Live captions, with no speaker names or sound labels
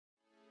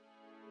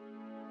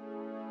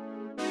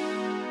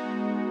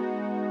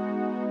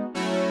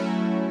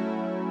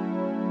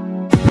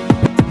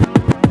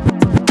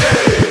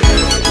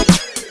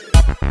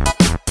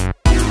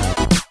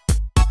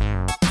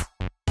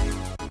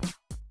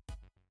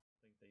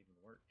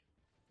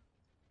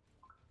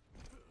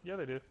Yeah,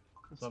 they do.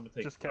 So I'm gonna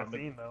take Just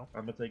caffeine, though.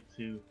 I'm gonna take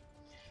 2.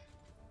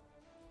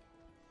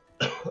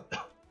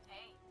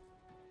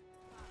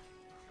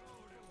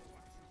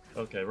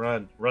 Okay,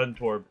 run,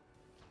 Torb.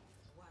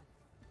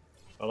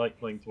 I like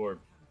playing Torb.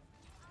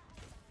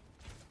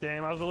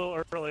 Damn, I was a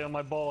little early on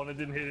my ball and it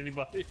didn't hit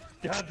anybody.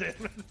 God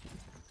damn it.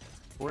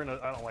 We're in a.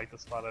 I don't like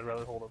this spot. I'd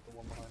rather hold up the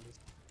one behind us.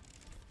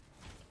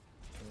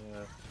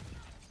 Yeah.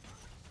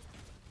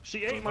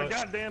 She ate my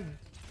goddamn.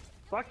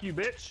 Fuck you,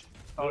 bitch.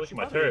 Oh, she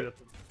my turret.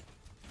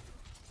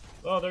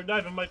 Oh, they're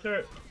diving my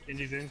turret.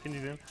 Genji's in.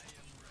 Genji's in.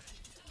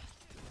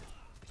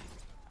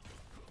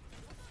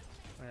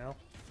 Well.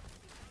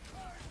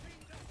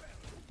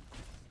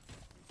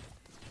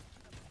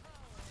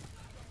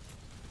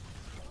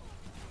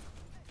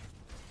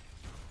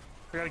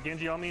 I got a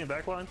Genji on me in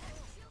backline.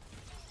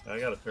 I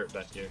got a turret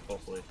back here,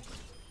 hopefully.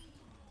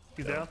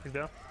 He's down, he's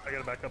down. I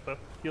gotta back up though.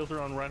 Heals are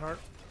on Reinhardt.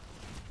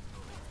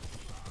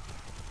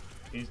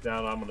 He's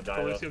down, I'm gonna die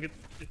though. Lucio, get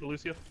the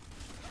Lucio.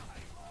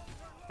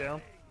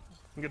 Down.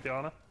 Get the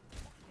Ana.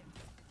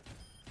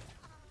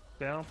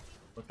 Down.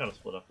 We're kind of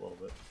split up a little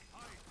bit.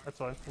 That's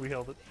fine, we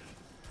held it.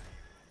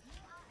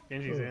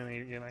 Genji's in,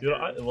 again. Dude,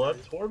 that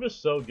Torb is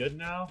so good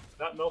now.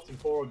 That melting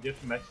core will give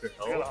him extra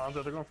health. I got a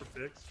Hanzo, they're going for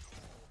fix.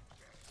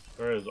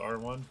 Where is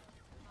R1?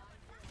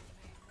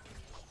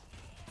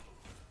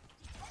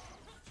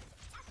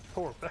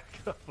 Core, back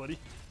up, buddy.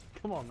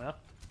 Come on now.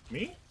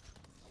 Me?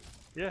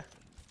 Yeah.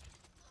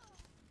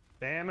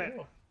 Damn it.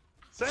 Oh.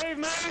 Save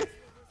me!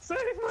 Save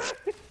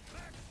me!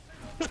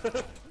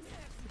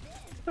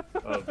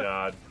 Oh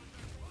god.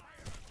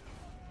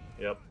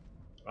 Yep.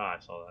 Ah, I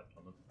saw that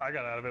coming. I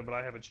got out of it, but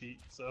I have a cheat,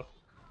 so.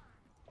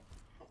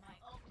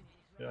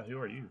 Yeah, who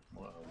are you?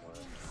 Wow,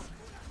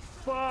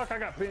 Fuck, I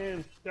got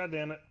pinned. God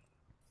damn it.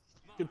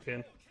 Good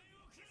pin.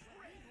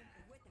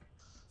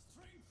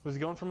 Was he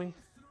going for me?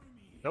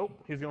 Nope,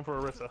 he's going for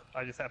Orisa.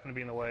 I just happened to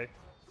be in the way.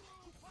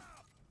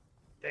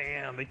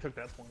 Damn, they took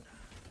that point.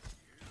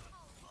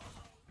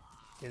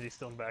 Is he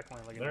still in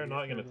backline? Like they're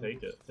not gonna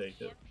take it.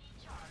 Take it.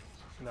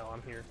 No,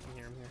 I'm here. I'm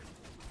here. I'm here.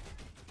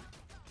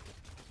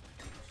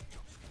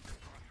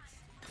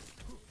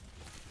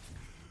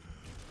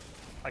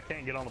 I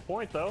can't get on the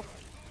point though.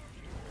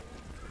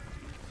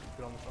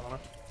 Get on the sauna.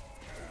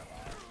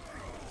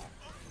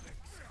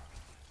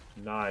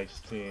 Nice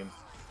team.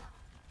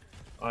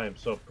 I am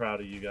so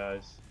proud of you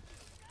guys.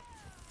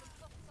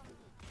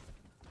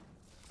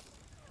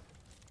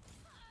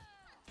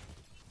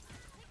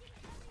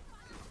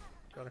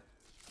 Got her.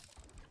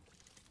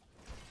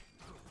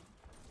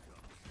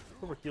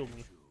 Whoever healed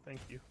me, thank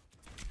you.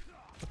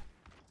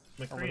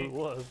 I don't know who it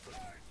was, but...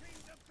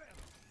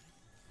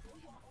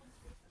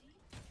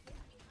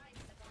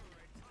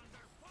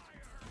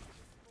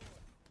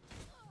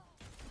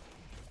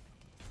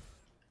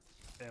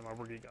 Damn, my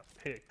brigade got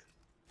picked.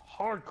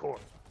 Hardcore!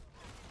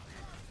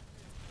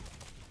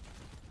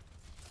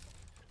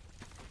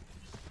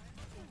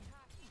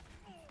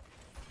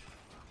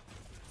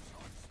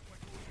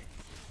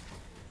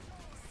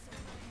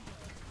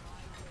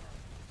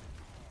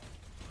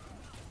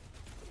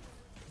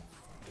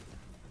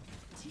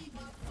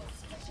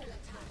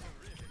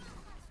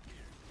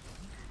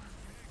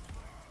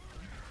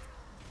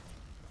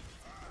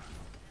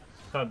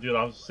 Oh, dude,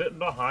 I was sitting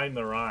behind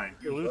the Rhine.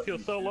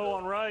 Lucio's so low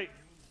on right.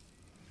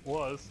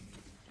 Was.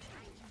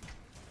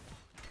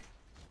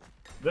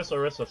 This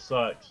Orisa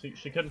sucks.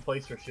 She couldn't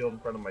place her shield in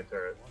front of my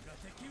turret.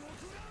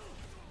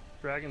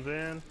 Dragon's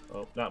in.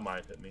 Oh, not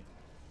mine, hit me.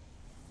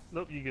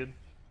 Nope, you good.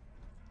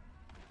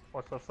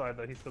 Watch left side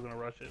though, he's still gonna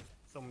rush it.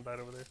 Someone died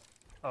over there.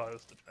 Oh, it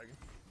was the dragon.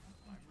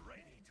 I'm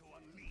ready to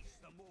unleash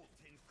the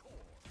molten core.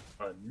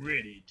 I'm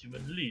ready to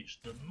unleash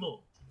the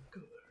molten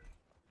core.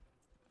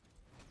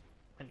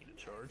 I need a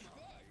charge.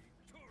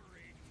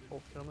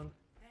 Ult's coming.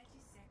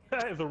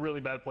 That is a really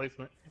bad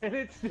placement. And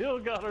it still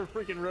got our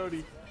freaking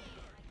roadie.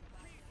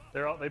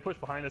 They push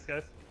behind us,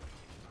 guys.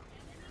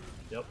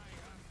 Yep.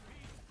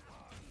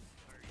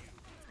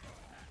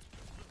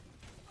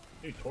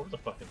 Dude, Torb's a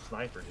fucking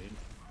sniper, dude.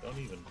 Don't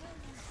even.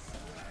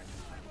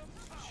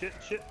 Shit,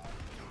 shit.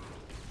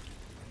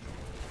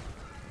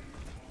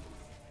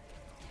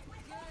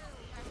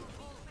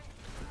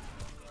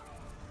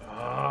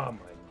 Oh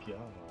my god.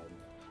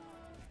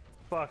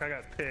 Fuck, I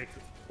got picked.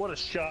 What a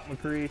shot,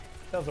 McCree.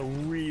 That was a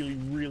really,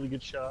 really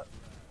good shot.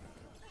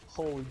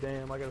 Holy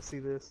damn, I gotta see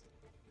this.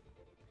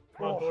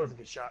 Oh, that was a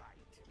good shot.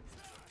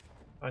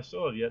 I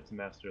still have yet to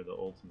master the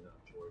ultimate on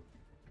Torb.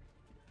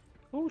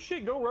 Oh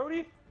shit, go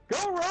Rhodey! Go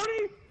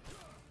Rhodey!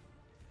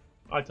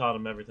 I taught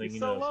him everything He's he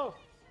so knows. low.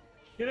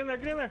 Get in there,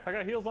 get in there. I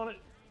got heals on it.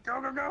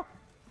 Go, go, go!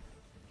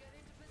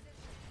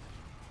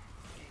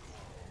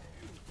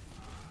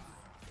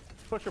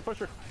 Push her, push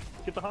her.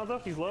 Get the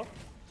Hanzo, he's low.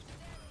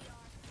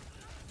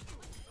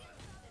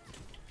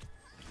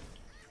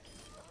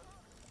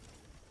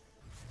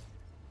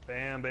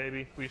 Bam,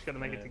 baby. We just gotta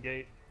make it to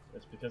gate.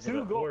 It's because of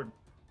that board.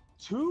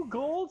 2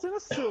 golds and a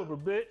silver,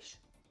 bitch.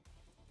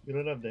 You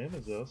don't have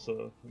damage though,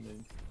 so I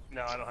mean.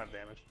 No, I don't have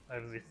damage.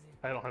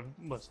 I don't have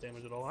much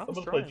damage at all. I'm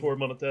gonna play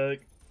Torb on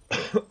attack.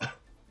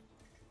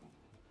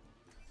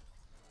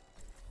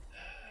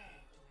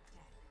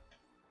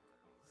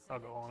 I'll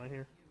go on in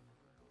here.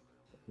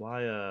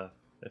 Why,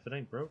 if it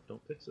ain't broke,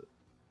 don't fix it.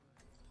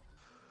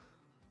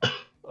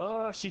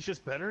 She's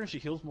just better and she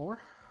heals more.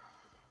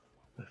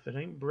 If it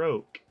ain't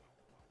broke.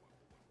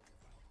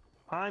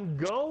 I'm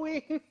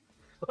going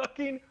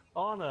fucking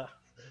on a.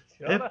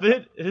 If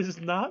it is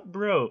not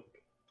broke.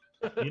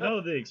 You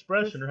know the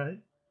expression, right?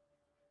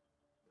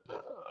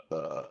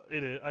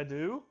 It is. I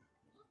do.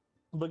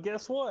 But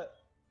guess what?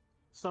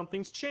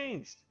 Something's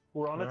changed.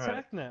 We're on All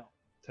attack right. now.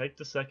 Take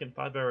the second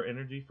 5-hour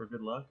energy for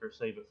good luck, or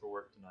save it for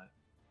work tonight.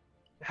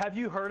 Have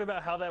you heard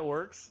about how that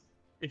works?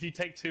 If you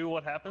take 2,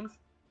 what happens?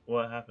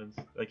 What happens?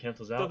 That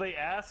cancels out? So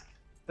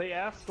they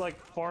ask like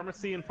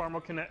pharmacy and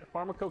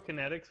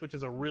pharmacokinetics, which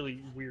is a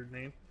really weird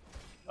name,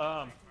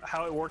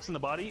 how it works in the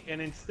body,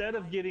 and instead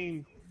of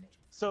getting,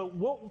 so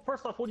what?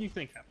 First off, what do you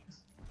think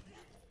happens?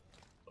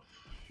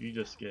 You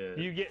just get...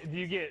 Do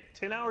you get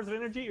 10 hours of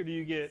energy, or do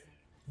you get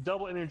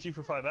double energy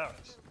for 5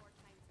 hours?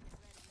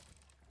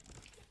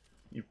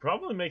 You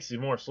probably makes you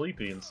more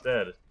sleepy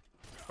instead.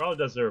 Probably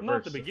does the reverse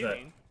Not the effect.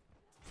 beginning.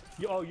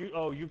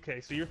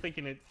 Okay. So you're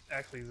thinking it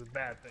actually is a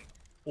bad thing.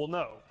 Well,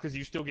 no, because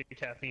you still get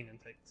caffeine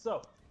intake.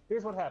 So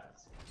here's what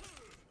happens.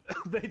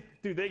 They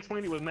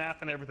explain it with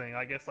math and everything.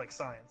 I guess like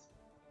science.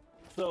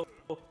 So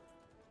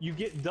you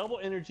get double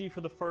energy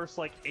for the first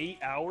like 8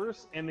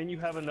 hours, and then you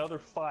have another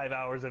 5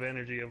 hours of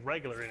energy, of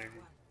regular energy,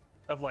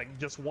 of like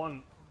just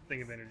one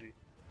thing of energy.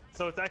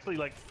 So it's actually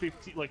like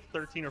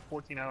 13 or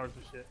 14 hours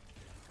of shit.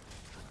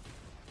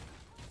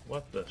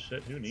 What the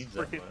shit? Who needs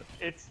that much?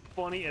 It's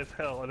funny as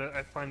hell, and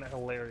I find that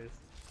hilarious.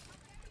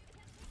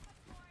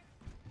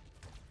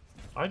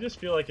 I just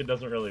feel like it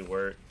doesn't really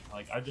work.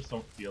 Like, I just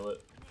don't feel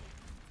it.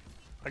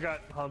 I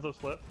got Hanzo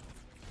slip.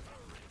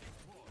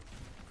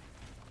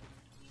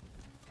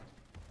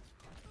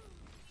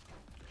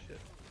 Shit.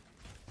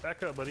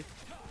 Back up, buddy.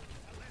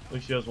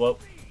 Lucio's low.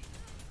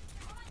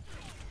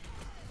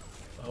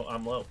 Oh,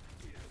 I'm low.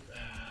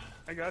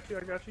 I got you,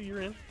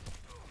 you're in.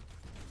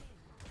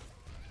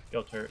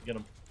 Go, turret, get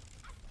him.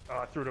 Oh,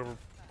 I threw it over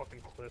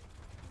fucking cliff.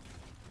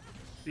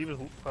 Eva's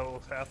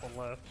was half on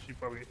left. She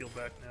probably get healed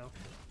back now.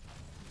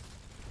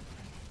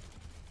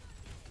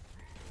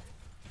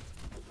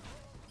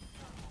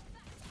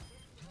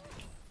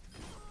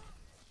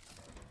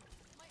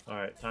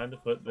 Alright, time to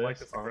put I like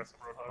this this on aggressive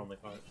roadhog. the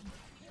cart.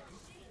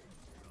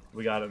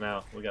 We got it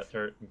now. We got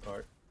turret and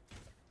cart.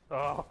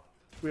 Oh,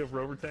 we have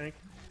rover tank.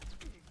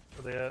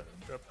 Where they at?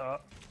 They're up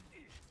top.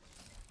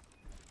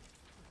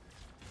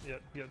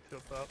 Yep, you got 2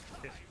 up top.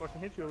 Can't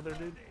fucking hit you over there,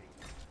 dude.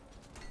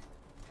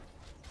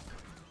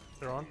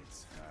 They're on.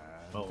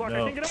 Oh Fuck, no.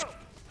 I can't get out!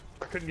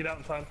 I couldn't get out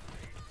in time.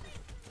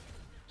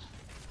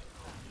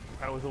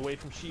 I was away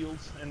from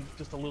shields and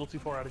just a little too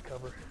far out of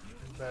cover.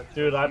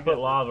 Dude, I put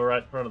lava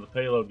right in front of the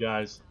payload,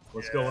 guys.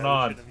 What's going we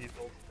on? shouldn't have used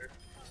ults there.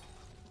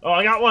 Oh,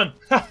 I got one!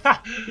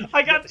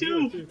 I got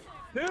 2! Dude,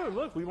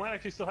 look, we might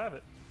actually still have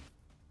it.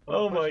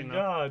 Oh We're my pushing now.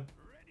 god.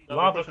 No,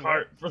 Lava we're pushing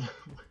cart for the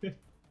win.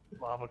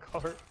 Lava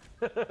cart.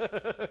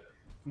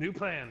 New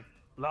plan.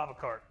 Lava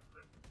cart.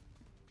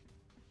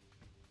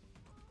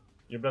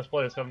 Your best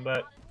player's coming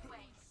back.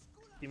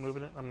 Keep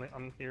moving it.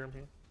 I'm here.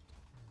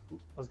 I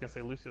was gonna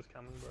say Lucio's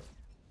coming, but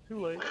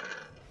too late.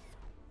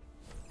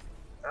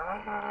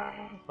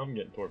 I'm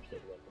getting torched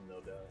over that, no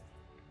doubt.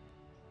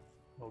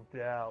 No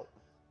doubt.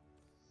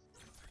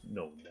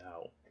 No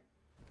doubt.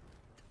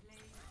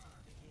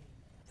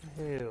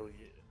 Hell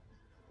yeah.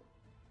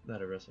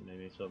 That arrested made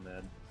me so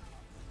mad.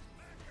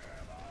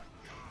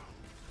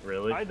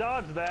 Really? I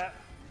dodged that.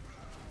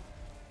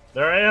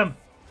 There I am!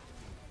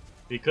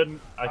 I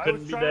couldn't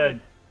was be trying dead.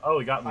 to- Oh,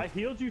 he got me. I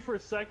healed you for a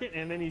second,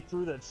 and then he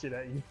threw that shit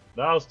at you.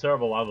 That was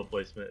terrible lava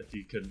placement if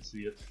you couldn't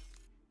see it.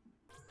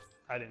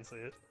 I didn't see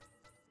it.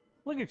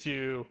 Look at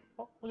you.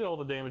 Oh, look at all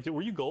the damage.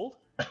 Were you gold?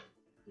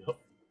 Yup.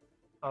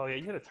 Oh yeah,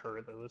 you had a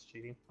turret though. That's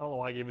cheating. I don't know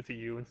why I gave it to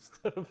you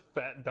instead of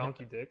fat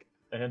donkey dick.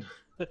 And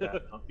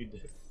that donkey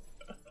dick.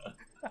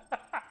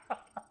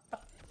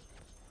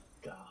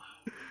 God.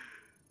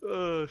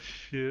 Oh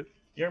shit.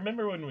 You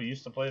remember when we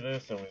used to play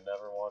this and we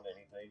never won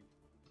anything?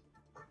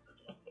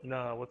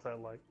 Nah, what's that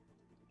like?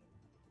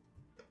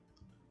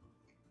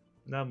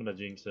 Now I'm gonna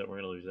jinx it, we're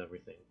gonna lose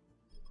everything.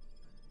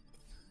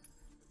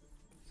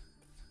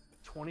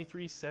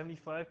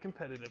 2375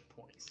 competitive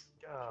points.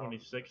 God.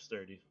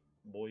 26-30,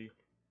 boy.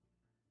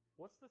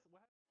 What's this?